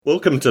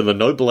Welcome to the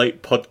Noble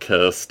Ape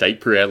podcast,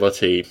 Ape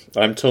Reality.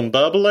 I'm Tom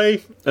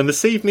Barbalet, and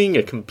this evening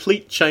a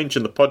complete change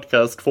in the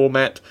podcast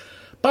format,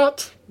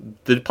 but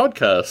the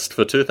podcast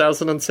for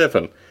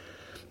 2007.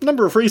 A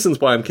number of reasons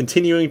why I'm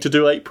continuing to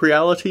do Ape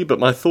Reality, but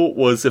my thought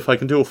was if I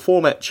can do a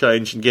format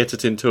change and get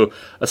it into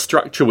a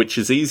structure which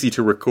is easy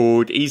to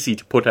record, easy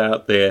to put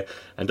out there,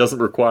 and doesn't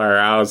require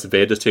hours of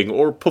editing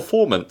or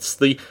performance.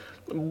 The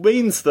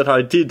means that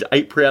I did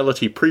Ape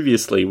Reality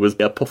previously was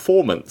a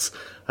performance.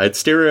 I had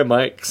stereo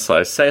mics,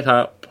 I sat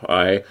up,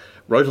 I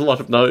wrote a lot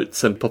of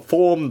notes and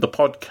performed the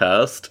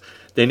podcast,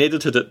 then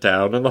edited it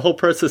down, and the whole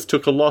process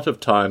took a lot of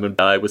time,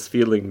 and I was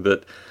feeling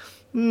that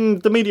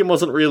the medium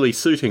wasn't really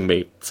suiting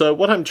me. So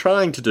what I'm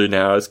trying to do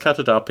now is cut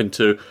it up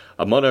into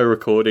a mono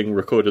recording,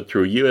 recorded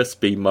through a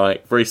USB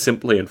mic, very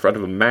simply in front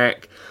of a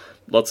Mac.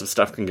 Lots of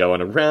stuff can go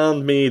on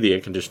around me, the air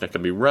conditioner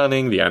can be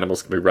running, the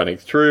animals can be running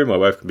through, my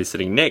wife can be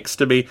sitting next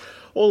to me.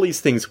 All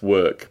these things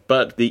work,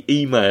 but the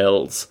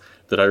emails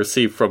that I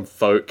receive from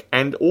folk,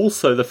 and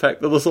also the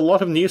fact that there's a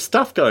lot of new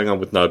stuff going on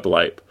with Noble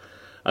Ape.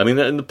 I mean,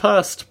 in the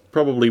past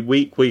probably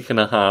week and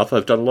a half,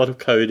 I've done a lot of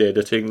code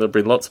editing, there have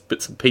been lots of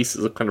bits and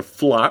pieces of kind of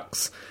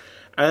flux,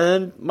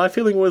 and my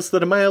feeling was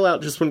that a mail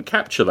out just wouldn't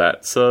capture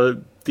that,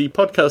 so the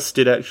podcast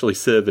did actually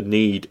serve a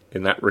need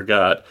in that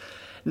regard.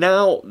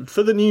 Now,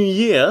 for the new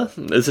year,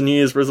 as a New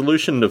Year's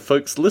resolution of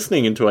folks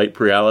listening into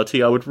Ape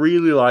Reality, I would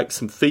really like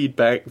some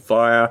feedback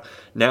via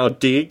Now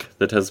Dig,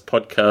 that has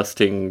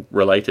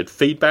podcasting-related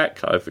feedback.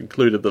 I've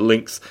included the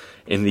links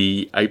in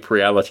the Ape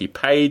Reality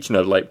page,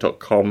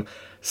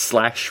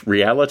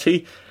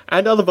 nobleape.com/reality,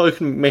 and other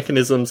voting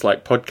mechanisms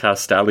like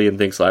Podcast Alley and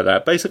things like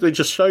that. Basically,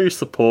 just show your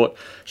support,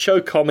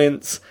 show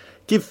comments,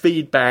 give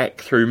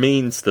feedback through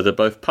means that are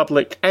both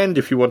public, and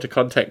if you want to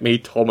contact me,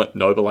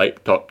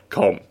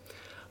 tom@nobleape.com.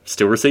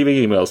 Still receiving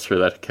emails through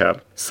that account.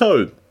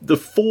 So, the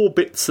 4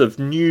 bits of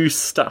new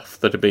stuff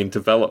that have been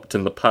developed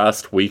in the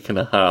past week and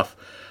a half.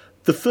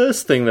 The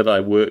first thing that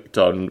I worked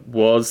on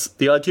was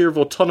the idea of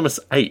autonomous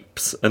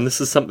apes, and this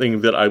is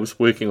something that I was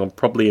working on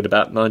probably in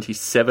about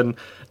 97,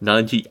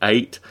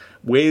 98,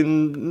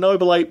 when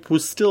Noble Ape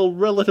was still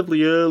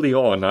relatively early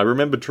on. I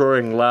remember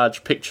drawing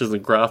large pictures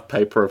and graph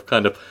paper of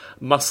kind of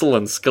muscle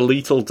and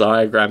skeletal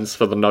diagrams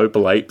for the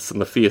Noble Apes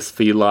and the fierce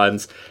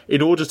felines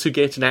in order to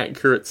get an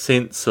accurate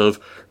sense of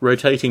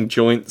rotating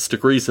joints,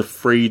 degrees of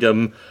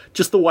freedom,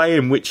 just the way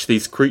in which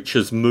these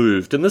creatures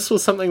moved. And this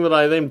was something that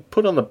I then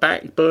put on the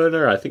back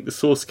burner. I think the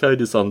source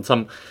code is on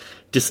some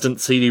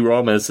distant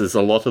CD-ROM, as is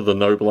a lot of the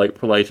Noble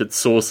Ape-related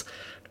source.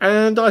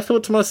 And I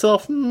thought to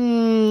myself,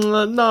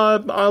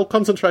 no, I'll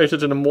concentrate on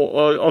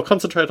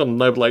the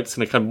Noble Apes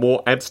in a kind of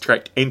more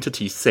abstract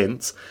entity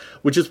sense,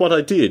 which is what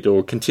I did,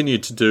 or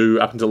continued to do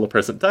up until the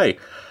present day.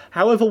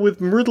 However, with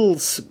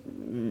Mriddle's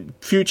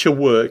future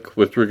work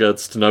with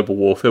regards to Noble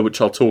Warfare, which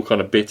I'll talk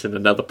on a bit in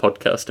another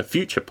podcast, a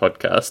future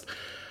podcast,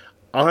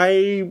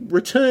 I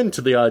returned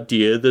to the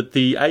idea that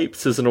the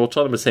apes as an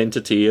autonomous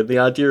entity and the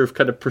idea of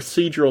kind of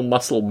procedural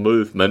muscle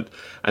movement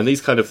and these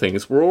kind of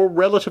things were all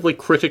relatively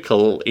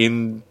critical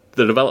in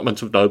the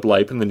development of Noble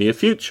Ape in the near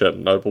future,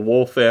 Noble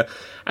Warfare,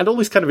 and all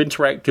these kind of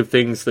interactive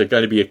things that are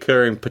going to be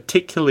occurring,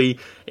 particularly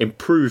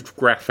improved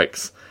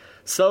graphics.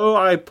 So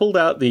I pulled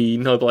out the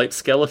Noble Ape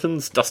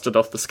skeletons, dusted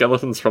off the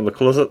skeletons from the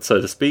closet, so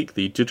to speak,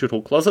 the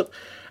digital closet,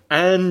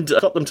 and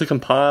got them to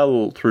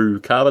compile through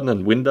Carbon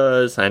and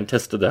Windows and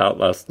tested it out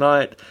last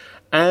night.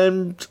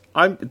 And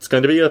it's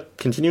going to be a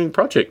continuing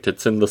project.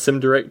 It's in the sim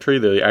directory,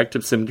 the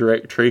active sim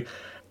directory,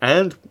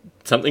 and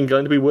something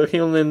going to be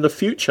working on in the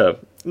future.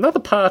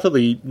 Another part of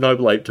the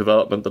Noble Ape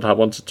development that I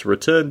wanted to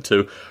return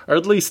to, or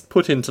at least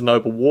put into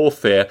Noble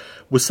Warfare,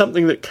 was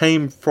something that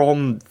came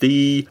from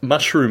the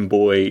Mushroom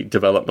Boy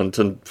development.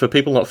 And for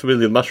people not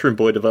familiar, the Mushroom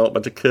Boy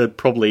development occurred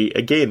probably,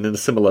 again, in a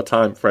similar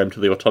time frame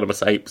to the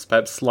autonomous apes,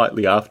 perhaps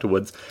slightly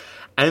afterwards.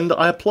 And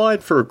I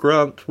applied for a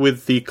grant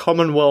with the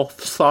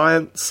Commonwealth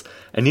Science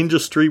and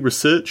Industry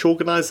Research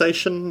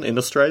Organisation in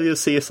Australia,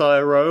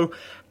 CSIRO,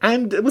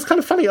 and it was kind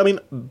of funny. I mean,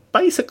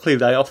 basically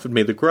they offered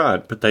me the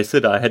grant, but they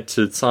said I had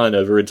to sign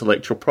over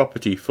intellectual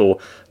property for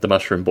the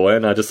Mushroom Boy,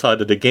 and I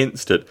decided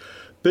against it.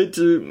 But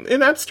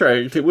in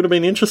abstract, it would have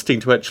been interesting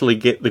to actually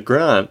get the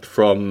grant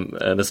from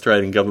an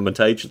Australian government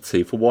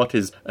agency for what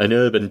is an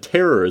urban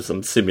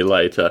terrorism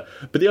simulator.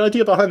 But the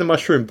idea behind the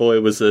Mushroom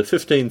Boy was a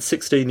 15,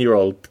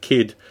 16-year-old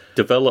kid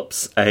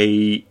develops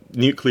a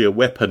nuclear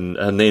weapon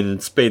and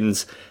then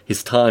spends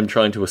his time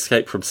trying to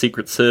escape from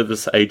Secret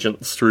Service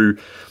agents through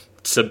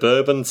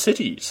suburban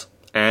cities.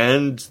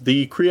 And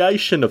the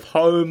creation of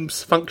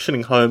homes,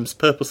 functioning homes,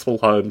 purposeful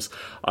homes,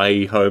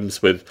 i.e.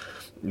 homes with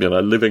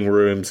living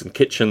rooms and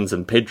kitchens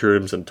and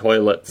bedrooms and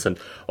toilets and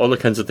all the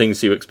kinds of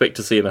things you expect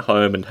to see in a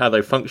home, and how they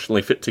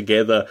functionally fit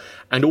together,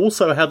 and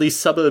also how these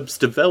suburbs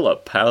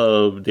develop,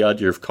 how the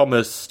idea of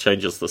commerce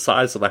changes the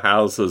size of the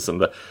houses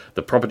and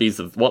the properties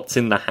of what's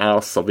in the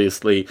house.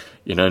 Obviously,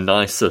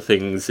 nicer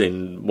things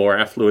in more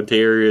affluent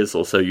areas,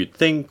 or so you'd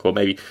think, or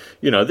maybe,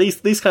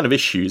 these kind of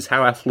issues,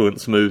 how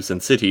affluence moves in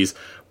cities,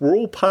 were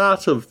all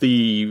part of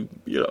the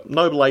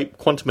Noble Ape,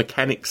 quantum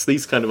mechanics,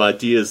 these kind of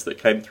ideas that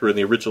came through in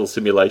the original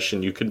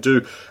simulation. You can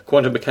do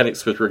quantum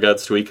mechanics with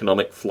regards to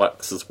economic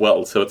flux as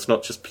well, so it's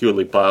not just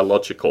purely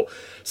biological.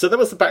 So that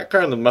was the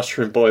background of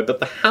Mushroom Boy, but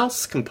the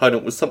house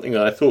component was something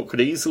that I thought could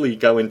easily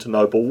go into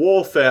Noble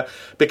Warfare,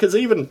 because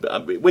even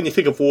when you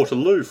think of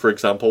Waterloo, for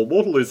example,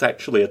 Waterloo's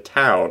actually a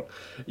town.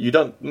 You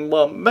don't,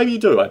 well, maybe you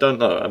do, I don't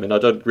know. I mean, I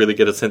don't really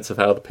get a sense of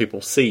how the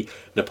people see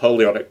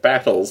Napoleonic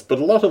battles, but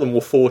a lot of them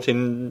were fought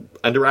in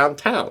and around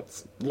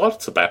towns.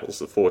 Lots of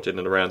battles are fought in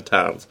and around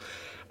towns.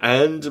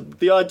 And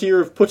the idea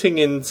of putting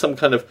in some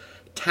kind of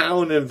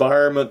town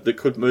environment that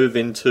could move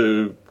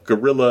into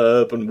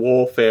guerrilla urban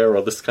warfare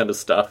or this kind of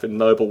stuff in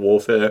Noble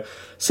Warfare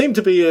seemed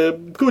to be a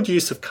good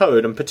use of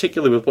code, and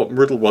particularly with what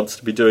Riddle wants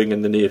to be doing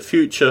in the near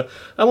future,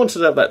 I wanted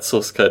to have that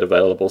source code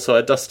available, so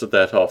I dusted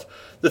that off.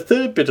 The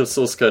third bit of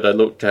source code I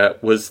looked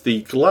at was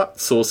the GLUT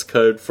source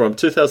code from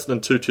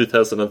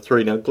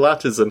 2002-2003. Now,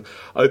 GLUT is an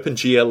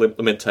OpenGL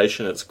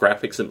implementation, it's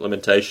graphics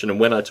implementation, and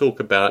when I talk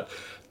about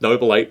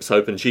Noble Ape's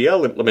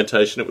OpenGL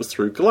implementation, it was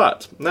through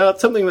GLUT. Now,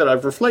 it's something that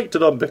I've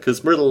reflected on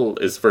because Riddle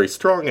is very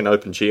strong in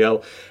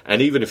OpenGL,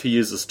 and even if he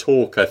uses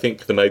Talk, I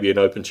think there may be an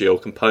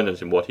OpenGL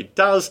component in what he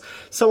does,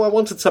 so I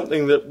wanted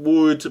something that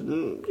would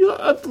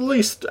at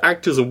least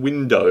act as a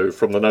window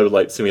from the Noble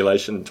Ape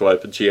simulation to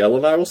OpenGL,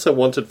 and I also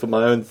wanted for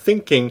my own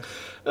thinking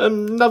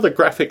another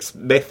graphics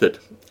method,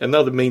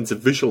 another means of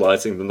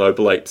visualizing the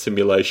Noble Ape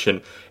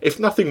simulation, if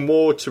nothing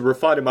more to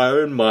refine in my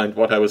own mind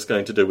what I was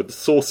going to do with the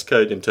source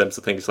code in terms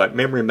of things like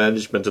memory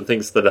management and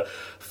things that are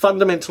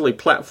fundamentally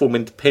platform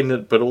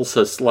independent but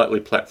also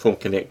slightly platform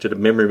connected, and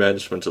memory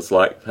management is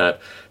like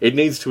that. It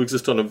needs to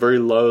exist on a very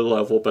low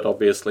level, but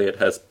obviously it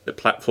has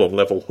platform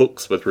level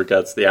hooks with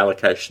regards to the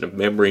allocation of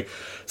memory.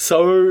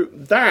 So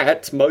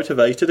that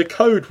motivated a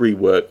code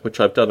rework, which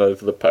I've done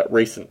over the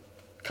recent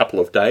couple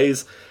of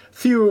days.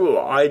 Few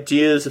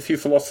ideas, a few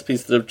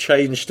philosophies that have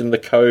changed in the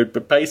code,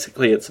 but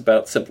basically it's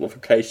about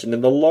simplification.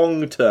 In the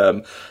long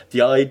term,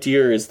 the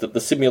idea is that the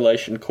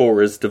simulation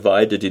core is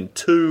divided in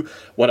two,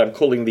 what I'm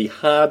calling the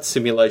hard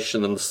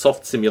simulation and the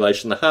soft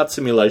simulation. The hard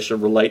simulation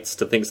relates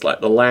to things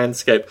like the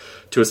landscape,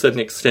 to a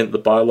certain extent the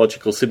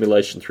biological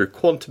simulation through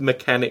quantum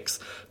mechanics,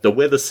 the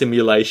weather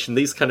simulation,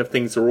 these kind of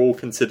things are all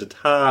considered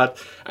hard,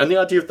 and the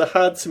idea of the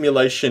hard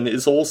simulation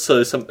is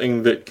also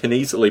something that can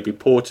easily be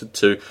ported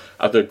to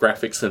other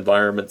graphics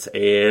environments,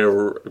 Air,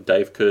 or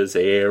Dave Kerr's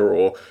Air,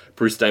 or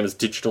Bruce Damer's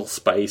Digital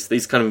Space.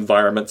 These kind of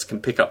environments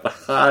can pick up the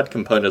hard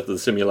component of the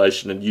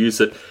simulation and use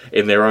it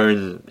in their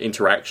own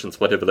interactions,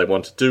 whatever they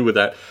want to do with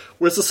that.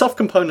 Whereas the soft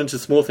component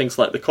is more things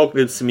like the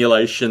cognitive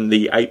simulation,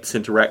 the ape's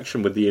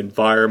interaction with the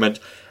environment,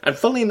 and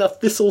funnily enough,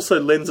 this also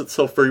lends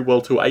itself very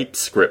well to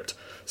ApeScript.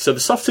 So the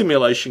soft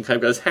simulation kind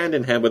of goes hand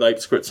in hand with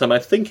ApeScript. So my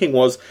thinking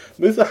was,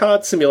 move the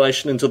hard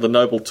simulation into the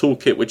Noble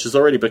Toolkit, which is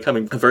already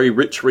becoming a very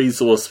rich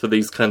resource for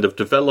these kind of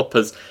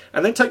developers,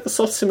 and then take the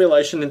soft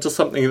simulation into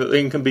something that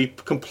then can be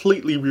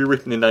completely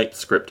rewritten in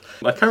ApeScript.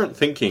 My current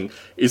thinking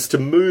is to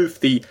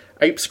move the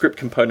ApeScript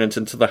component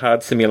into the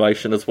hard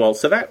simulation as well.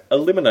 So that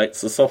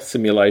eliminates the soft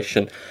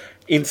simulation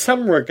in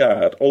some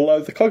regard,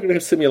 although the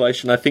cognitive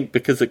simulation, I think,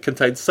 because it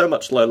contains so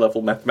much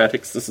low-level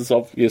mathematics, this is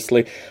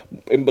obviously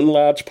in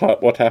large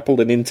part what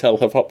Apple and Intel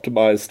have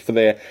optimized for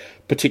their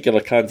particular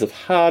kinds of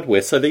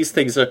hardware. So these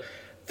things are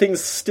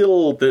things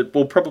still that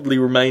will probably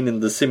remain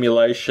in the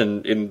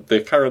simulation in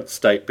their current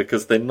state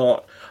because they're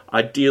not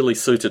ideally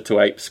suited to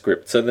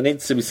ApeScript, so there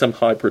needs to be some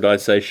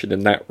hybridization in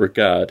that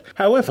regard.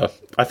 However,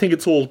 I think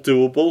it's all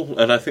doable,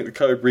 and I think the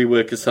code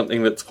rework is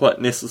something that's quite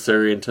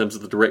necessary in terms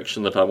of the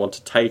direction that I want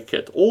to take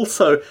it.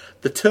 Also,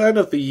 the turn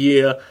of the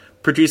year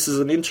produces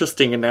an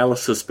interesting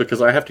analysis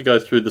because I have to go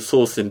through the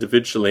source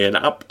individually and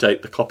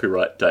update the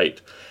copyright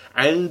date.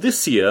 And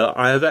this year,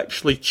 I have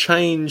actually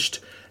changed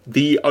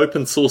the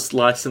open source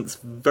license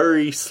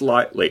very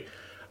slightly.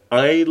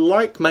 I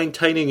like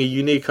maintaining a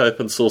unique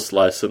open source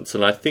license,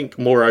 and I think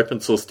more open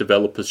source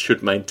developers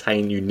should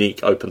maintain unique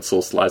open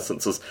source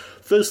licenses.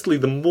 Firstly,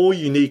 the more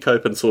unique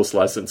open source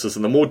licenses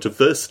and the more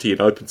diversity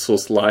in open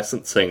source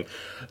licensing,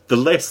 the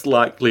less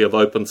likely of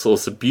open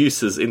source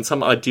abuses in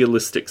some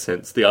idealistic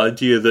sense. The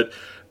idea that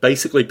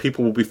basically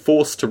people will be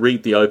forced to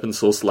read the open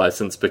source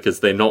license because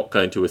they're not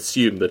going to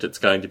assume that it's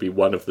going to be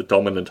one of the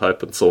dominant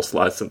open source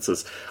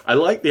licenses. I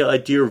like the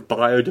idea of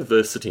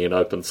biodiversity in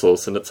open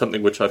source, and it's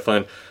something which I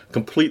find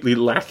completely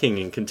lacking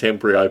in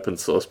contemporary open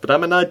source, but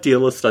I'm an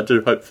idealist. I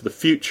do hope for the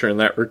future in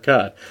that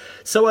regard.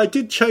 So I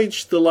did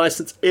change the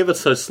license ever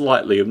so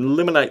slightly and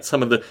eliminate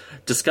some of the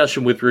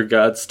discussion with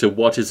regards to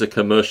what is a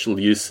commercial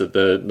use of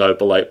the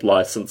Noble Ape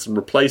license and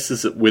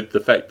replaces it with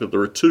the fact that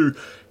there are two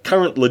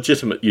current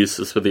legitimate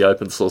uses for the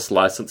open source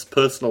license,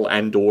 personal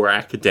and or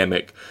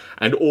academic,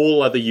 and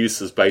all other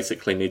uses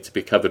basically need to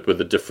be covered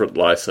with a different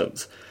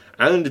license.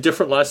 And a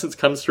different license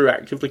comes through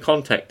actively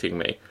contacting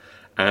me.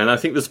 And I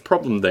think there's a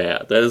problem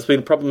there. There's been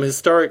a problem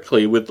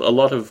historically with a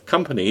lot of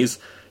companies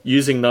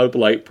using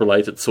Noble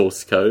Ape-related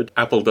source code.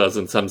 Apple does,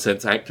 in some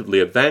sense, actively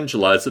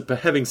evangelize it, but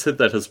having said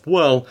that as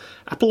well,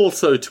 Apple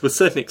also, to a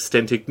certain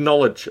extent,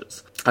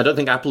 acknowledges. I don't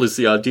think Apple is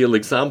the ideal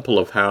example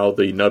of how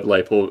the Noble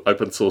Ape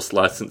open source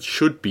license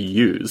should be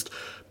used,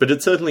 but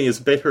it certainly is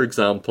a better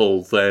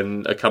example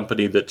than a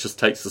company that just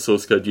takes the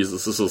source code,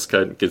 uses the source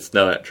code, and gets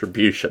no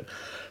attribution.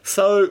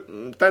 So,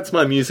 that's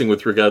my musing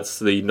with regards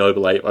to the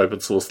Noble Ape open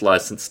source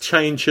license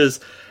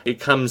changes. It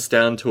comes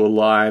down to a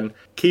line,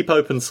 keep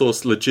open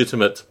source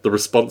legitimate, the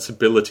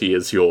responsibility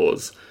is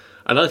yours.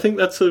 And I think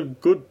that's a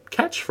good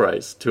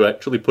catchphrase to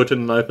actually put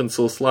in an open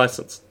source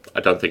license. I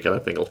don't think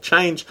anything will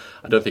change.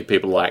 I don't think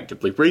people will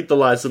actively read the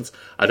license.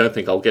 I don't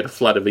think I'll get a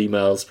flood of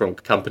emails from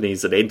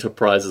companies and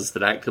enterprises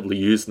that actively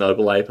use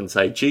Noble Ape and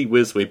say, gee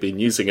whiz, we've been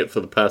using it for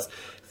the past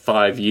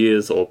 5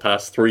 years or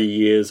past 3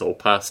 years or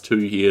past 2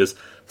 years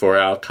for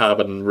our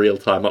carbon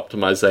real-time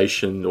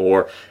optimization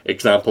or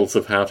examples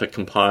of how to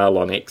compile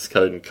on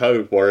Xcode and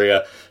Code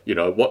Warrior.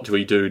 What do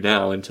we do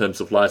now in terms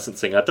of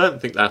licensing? I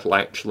don't think that'll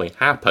actually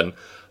happen.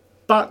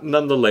 But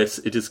nonetheless,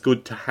 it is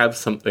good to have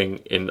something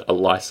in a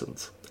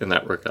license in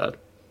that regard.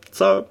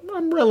 So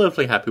I'm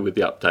relatively happy with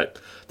the update.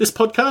 This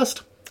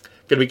podcast,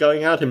 going to be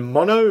going out in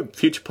mono,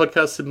 future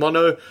podcasts in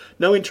mono.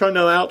 No intro,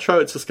 no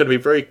outro. It's just going to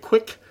be very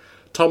quick.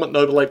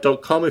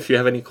 Tom@nobleape.com if you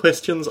have any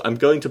questions. I'm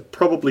going to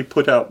probably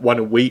put out one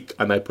a week.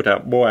 I may put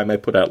out more, I may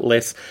put out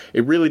less.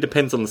 It really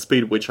depends on the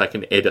speed at which I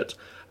can edit.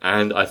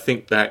 And I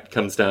think that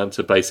comes down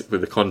to basically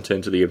the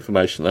content of the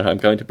information that I'm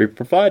going to be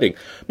providing.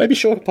 Maybe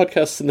shorter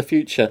podcasts in the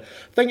future.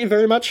 Thank you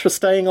very much for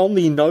staying on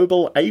the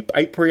Noble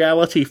Ape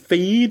Reality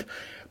feed.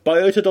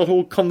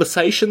 Biota.org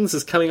Conversations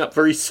is coming up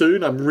very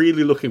soon. I'm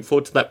really looking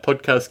forward to that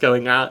podcast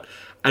going out.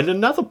 And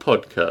another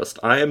podcast,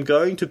 I am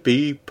going to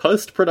be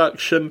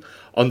post-production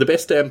on the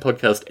Best Damn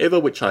Podcast Ever,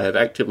 which I have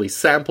actively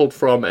sampled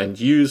from and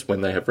used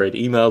when they have read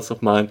emails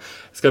of mine.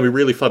 It's going to be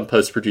really fun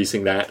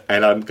post-producing that,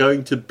 and I'm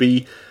going to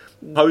be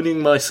honing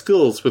my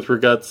skills with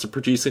regards to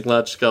producing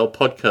large-scale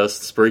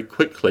podcasts very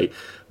quickly.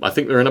 I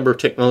think there are a number of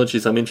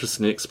technologies I'm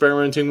interested in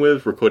experimenting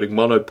with. Recording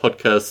mono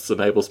podcasts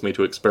enables me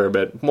to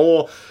experiment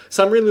more.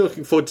 So I'm really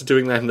looking forward to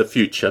doing that in the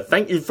future.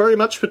 Thank you very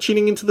much for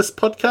tuning into this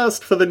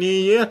podcast for the new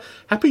year.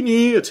 Happy New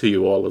Year to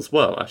you all as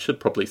well. I should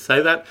probably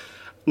say that.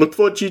 Look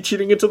forward to you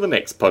tuning into the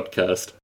next podcast.